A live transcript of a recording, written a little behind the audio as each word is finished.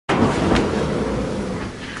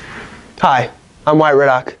Hi, I'm Wyatt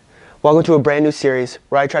Riddock. Welcome to a brand new series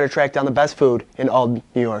where I try to track down the best food in Alden,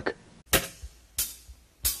 New York.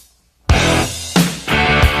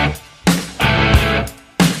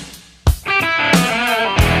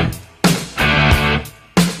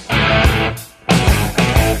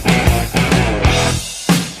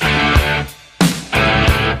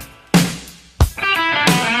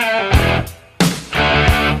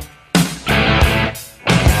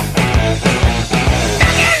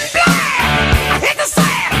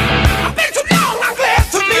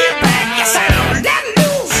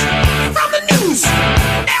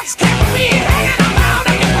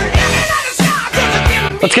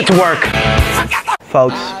 Let's get to work.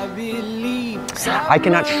 Folks, I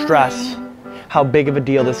cannot stress how big of a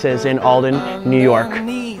deal this is in Alden, New York.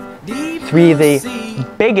 Three of the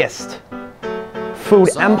biggest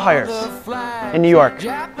food empires in New York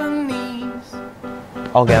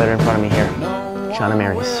all gathered in front of me here. John and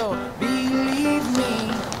Mary's,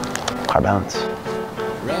 Carbone's,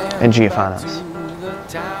 and Giovanna's.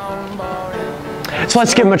 So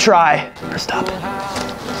let's give them a try. First up,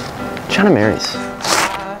 John and Mary's.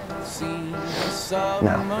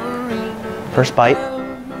 Now, first bite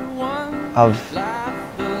of,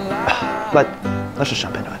 let's just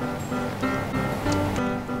jump into it.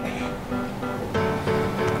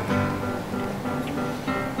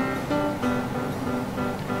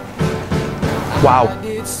 Wow,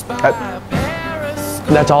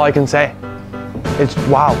 that's all I can say. It's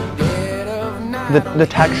wow, the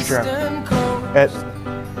texture,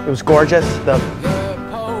 it was gorgeous.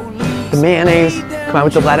 The mayonnaise combined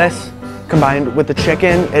with the lettuce, combined with the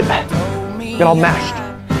chicken, it all meshed.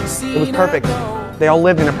 It was perfect. They all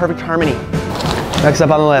lived in a perfect harmony. Next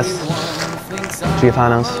up on the list,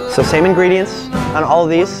 Giovanna's. So same ingredients on all of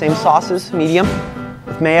these, same sauces, medium,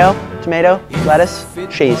 with mayo, tomato, lettuce,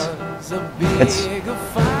 cheese. It's,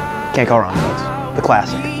 can't go wrong, folks. The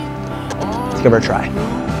classic. Let's give her a try.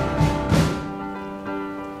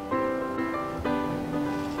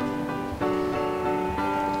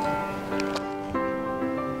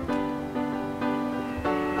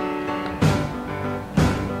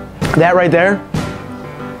 That right there,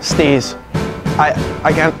 sneeze.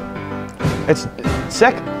 I can't, it's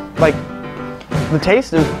sick. Like, the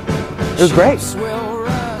taste is, it was great.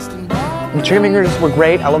 The chicken fingers were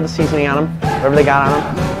great. I love the seasoning on them, whatever they got on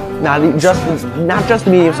them. Not just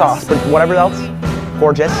the medium sauce, but whatever else,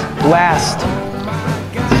 gorgeous. Last,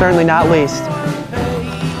 certainly not least,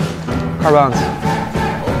 Carbone's.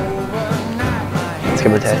 Let's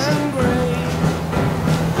give it a taste.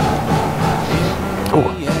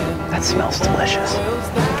 Ooh. That smells delicious.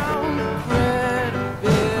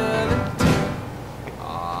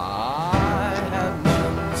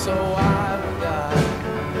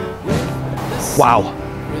 Wow,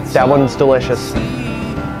 that one's delicious.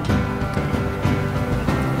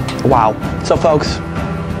 Wow. So folks,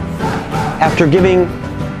 after giving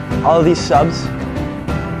all of these subs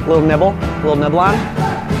a little nibble on,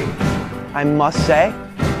 I must say,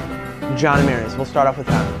 John and Mary's, we'll start off with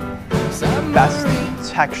them. Best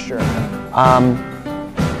texture,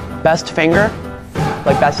 best finger,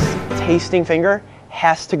 like best tasting finger,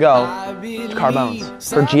 has to go to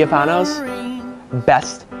Carbone's. For Giovanna's,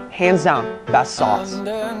 best, hands down, best sauce.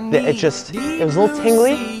 It was a little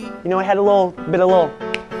tingly, you know, it had a little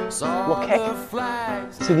kick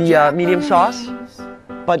to the medium sauce,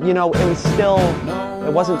 but you know,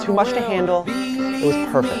 it wasn't too much to handle, it was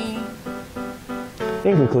perfect.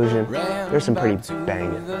 In conclusion, there's some pretty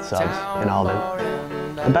banging subs in Alden.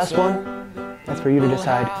 The best one, that's for you to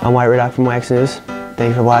decide. I'm Wyatt Riddock from Wax News. Thank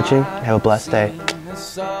you for watching. Have a blessed day.